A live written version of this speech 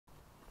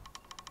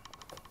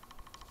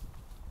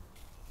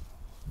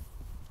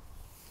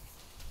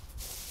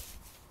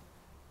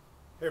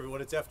Hey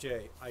everyone, it's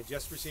FJ. I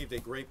just received a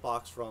great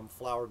box from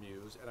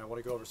Flowermuse and I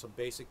want to go over some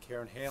basic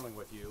care and handling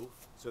with you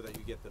so that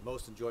you get the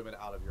most enjoyment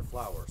out of your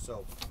flower.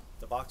 So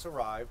the box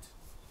arrived.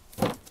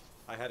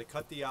 I had to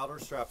cut the outer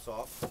straps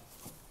off,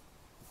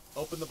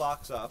 open the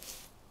box up,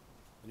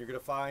 and you're going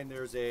to find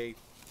there's a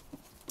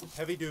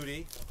heavy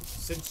duty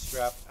cinch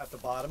strap at the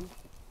bottom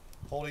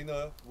holding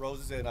the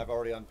roses in. I've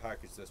already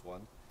unpackaged this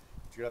one.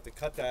 But you're going to have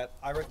to cut that.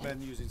 I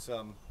recommend using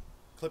some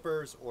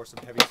clippers or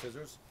some heavy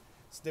scissors.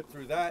 Snip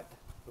through that.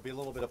 There'll be a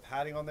little bit of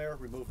padding on there.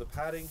 Remove the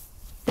padding.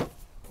 And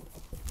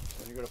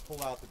you're going to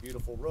pull out the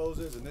beautiful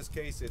roses. In this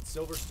case, it's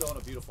Silverstone,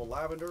 a beautiful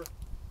lavender.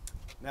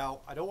 Now,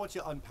 I don't want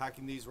you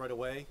unpacking these right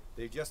away.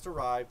 They just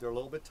arrived. They're a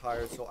little bit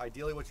tired. So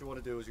ideally what you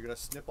want to do is you're going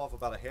to snip off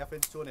about a ½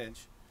 inch to an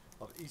inch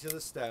of each of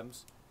the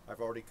stems. I've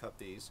already cut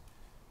these.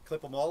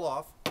 Clip them all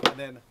off and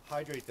then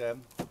hydrate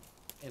them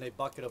in a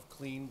bucket of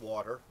clean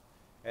water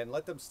and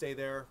let them stay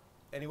there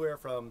anywhere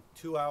from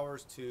 2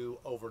 hours to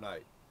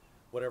overnight.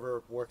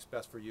 Whatever works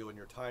best for you and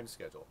your time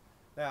schedule.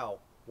 Now,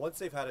 once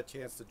they've had a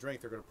chance to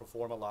drink, they're going to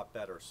perform a lot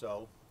better.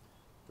 So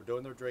they're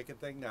doing their drinking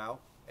thing now,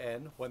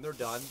 and when they're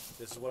done,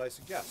 this is what I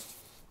suggest.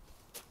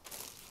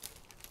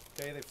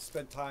 Okay, they've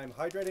spent time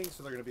hydrating,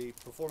 so they're going to be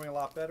performing a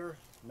lot better.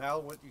 Now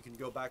what you can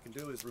go back and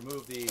do is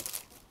remove the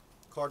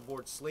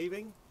cardboard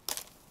sleeving.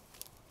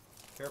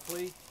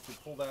 Carefully, you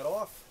pull that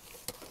off.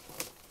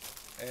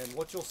 And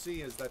what you'll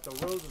see is that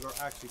the roses are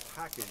actually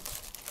packaged.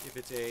 If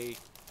it's a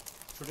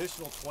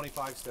traditional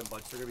 25 stem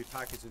bunch, they're going to be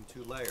packaged in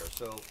 2 layers.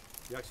 So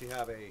you actually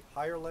have a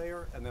higher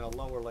layer and then a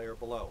lower layer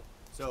below.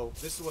 So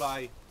this is what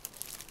I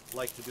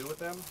like to do with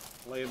them.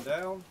 Lay them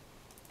down,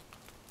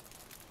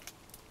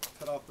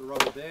 cut off the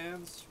rubber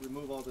bands,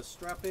 remove all the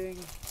strapping.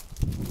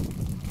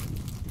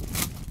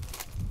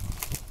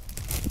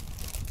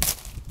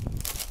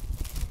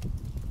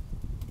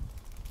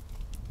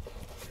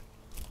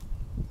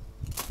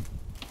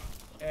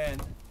 And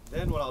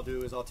then what I'll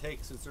do is I'll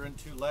take, since they're in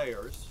 2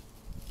 layers,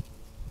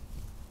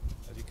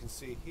 as you can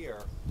see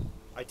here,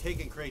 I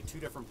take and create 2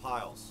 different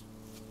piles.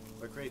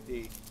 I create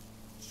the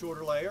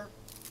shorter layer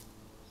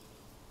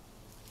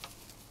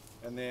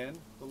and then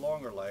the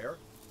longer layer.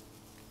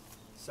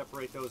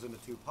 Separate those into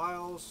 2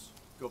 piles,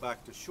 go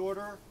back to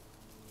shorter.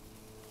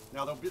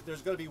 Now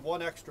there's going to be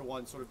one extra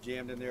one sort of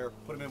jammed in there,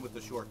 put them in with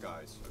the short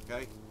guys,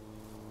 okay?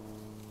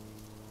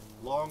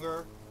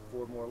 Longer,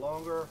 4 more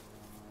longer,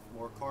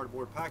 more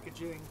cardboard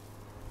packaging,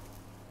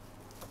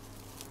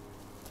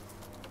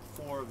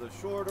 4 of the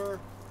shorter,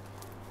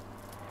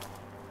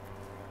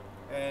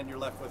 and you're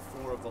left with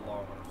 4 of the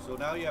longer. So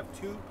now you have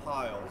 2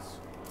 piles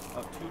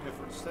of 2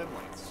 different stem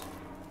lengths.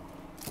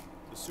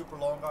 The super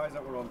long guys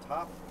that were on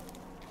top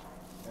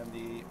and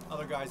the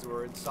other guys that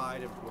were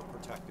inside and were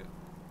protected.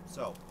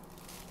 So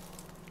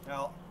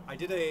now I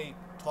did a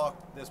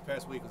talk this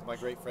past week with my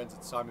great friends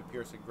at Simon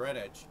Pearson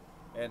Greenwich,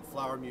 and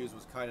Flowermuse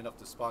was kind enough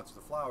to sponsor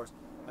the flowers.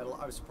 And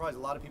I was surprised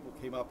a lot of people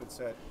came up and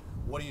said,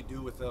 what do you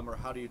do with them or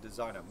how do you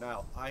design them?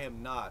 Now, I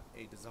am not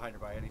a designer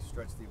by any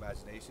stretch of the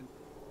imagination,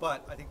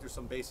 but I think there's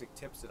some basic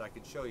tips that I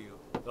can show you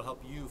that'll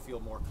help you feel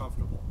more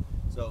comfortable.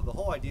 So the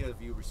whole idea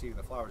of you receiving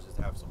the flowers is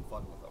to have some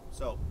fun with them.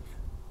 So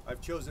I've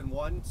chosen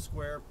one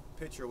square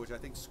pitcher, which I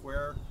think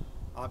square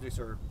objects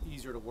are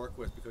easier to work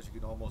with because you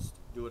can almost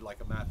do it like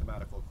a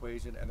mathematical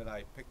equation. And then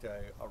I picked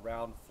a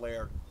round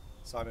flared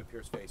Simon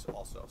Pierce vase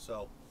also.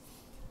 So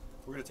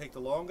we're going to take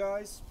the long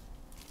guys,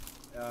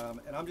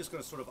 and I'm just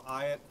going to sort of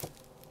eye it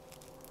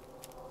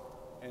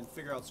and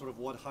figure out sort of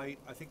what height.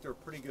 I think they're a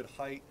pretty good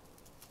height.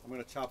 I'm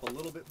going to chop a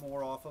little bit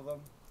more off of them.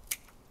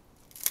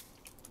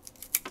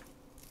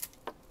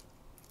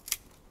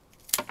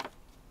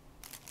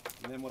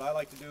 And then what I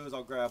like to do is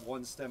I'll grab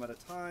one stem at a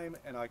time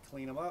and I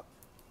clean them up.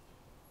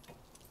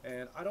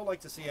 And I don't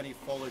like to see any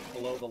foliage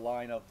below the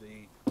line of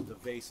the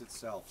vase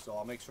itself. So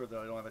I'll make sure that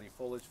I don't have any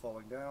foliage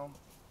falling down.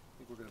 I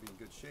think we're going to be in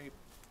good shape.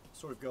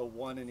 Sort of go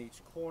 1 in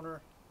each corner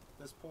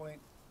at this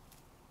point.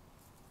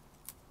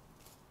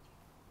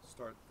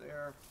 Start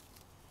there.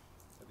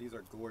 These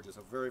are gorgeous,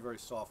 a very, very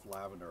soft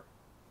lavender.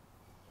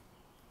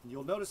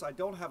 You'll notice I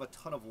don't have a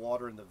ton of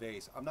water in the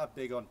vase. I'm not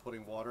big on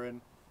putting water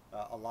in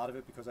a lot of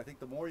it because I think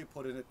the more you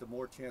put in it, the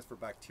more chance for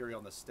bacteria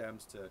on the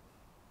stems to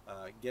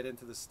get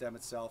into the stem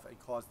itself and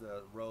cause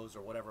the rose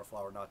or whatever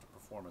flower not to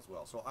perform as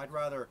well. So I'd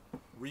rather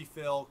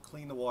refill,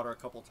 clean the water a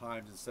couple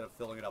times instead of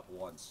filling it up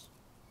once.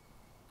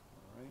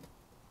 All right.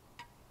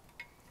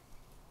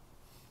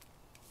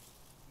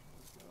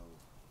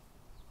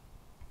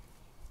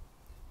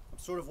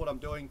 Sort of what I'm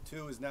doing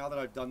too is now that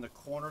I've done the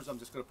corners, I'm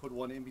just going to put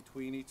one in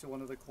between each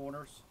one of the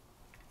corners,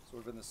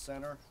 sort of in the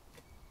center.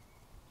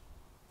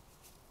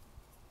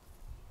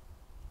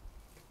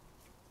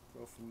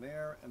 Go from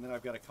there, and then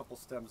I've got a couple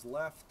stems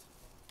left,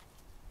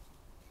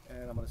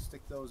 and I'm going to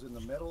stick those in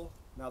the middle.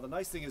 Now the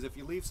nice thing is if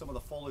you leave some of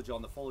the foliage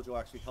on, the foliage will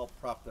actually help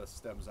prop the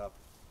stems up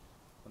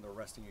when they're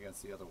resting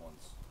against the other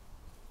ones.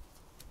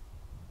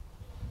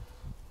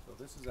 So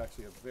this is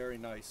actually a very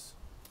nice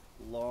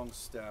long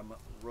stem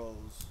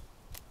rose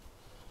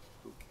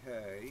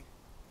bouquet,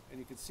 and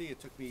you can see it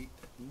took me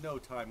no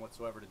time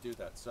whatsoever to do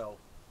that. So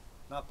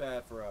Not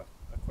bad for a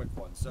quick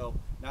one. So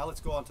now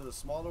let's go on to the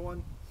smaller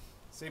one.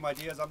 Same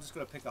ideas, I'm just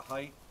gonna pick a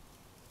height.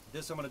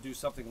 This I'm gonna do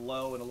something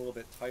low and a little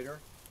bit tighter.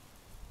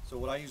 So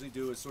what I usually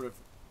do is sort of,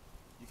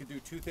 you can do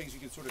two things.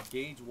 You can sort of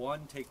gauge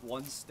one, take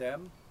one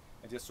stem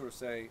and just sort of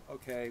say,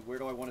 okay, where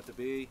do I want it to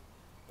be?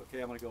 Okay,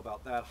 I'm gonna go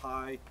about that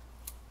high.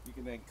 You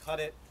can then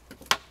cut it,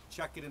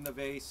 check it in the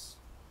vase,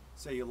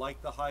 say you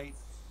like the height,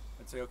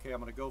 and say, okay, I'm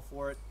gonna go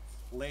for it.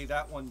 Lay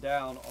that one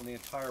down on the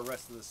entire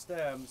rest of the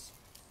stems,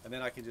 and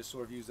then I can just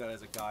sort of use that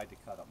as a guide to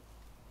cut them.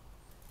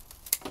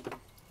 All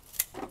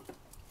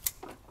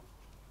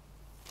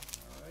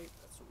right,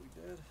 that's what we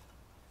did.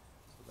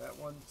 So that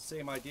one,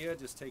 same idea,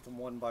 just take them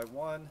one by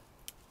one.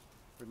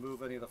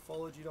 Remove any of the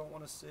foliage you don't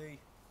want to see.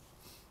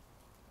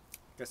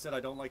 Like I said, I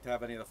don't like to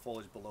have any of the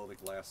foliage below the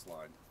glass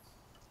line.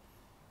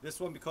 This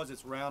one, because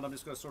it's round, I'm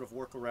just going to sort of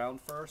work around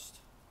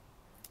first.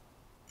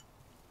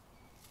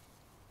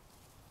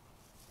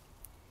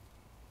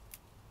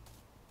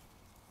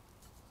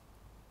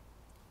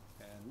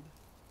 And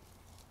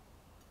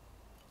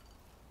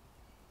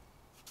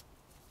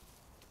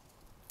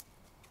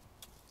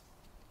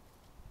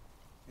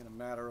in a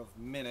matter of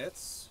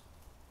minutes,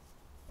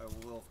 I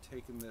will have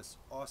taken this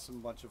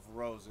awesome bunch of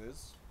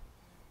roses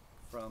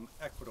from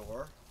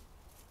Ecuador,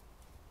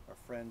 our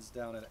friends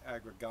down in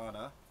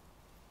Agrigana.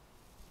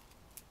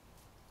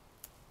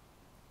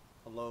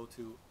 Hello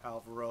to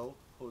Alvaro,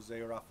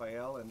 Jose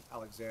Rafael, and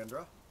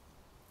Alexandra.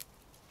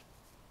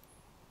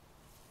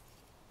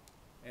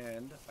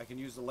 And I can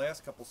use the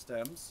last couple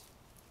stems.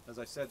 As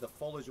I said, the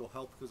foliage will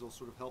help because it'll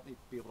sort of help me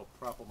be able to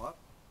prop them up.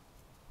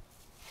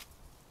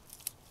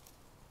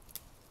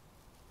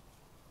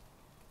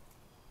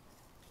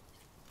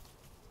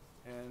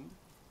 And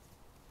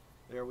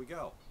there we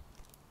go.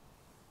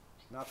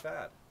 Not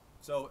bad.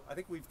 So I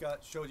think we've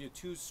showed you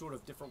two sort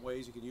of different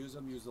ways you can use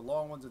them. Use the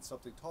long ones in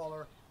something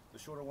taller, the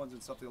shorter ones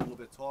in something a little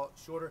bit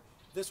shorter.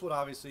 This one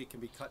obviously can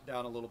be cut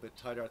down a little bit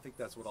tighter. I think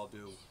that's what I'll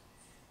do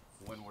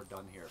when we're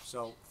done here.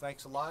 So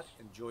thanks a lot.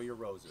 Enjoy your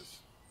roses.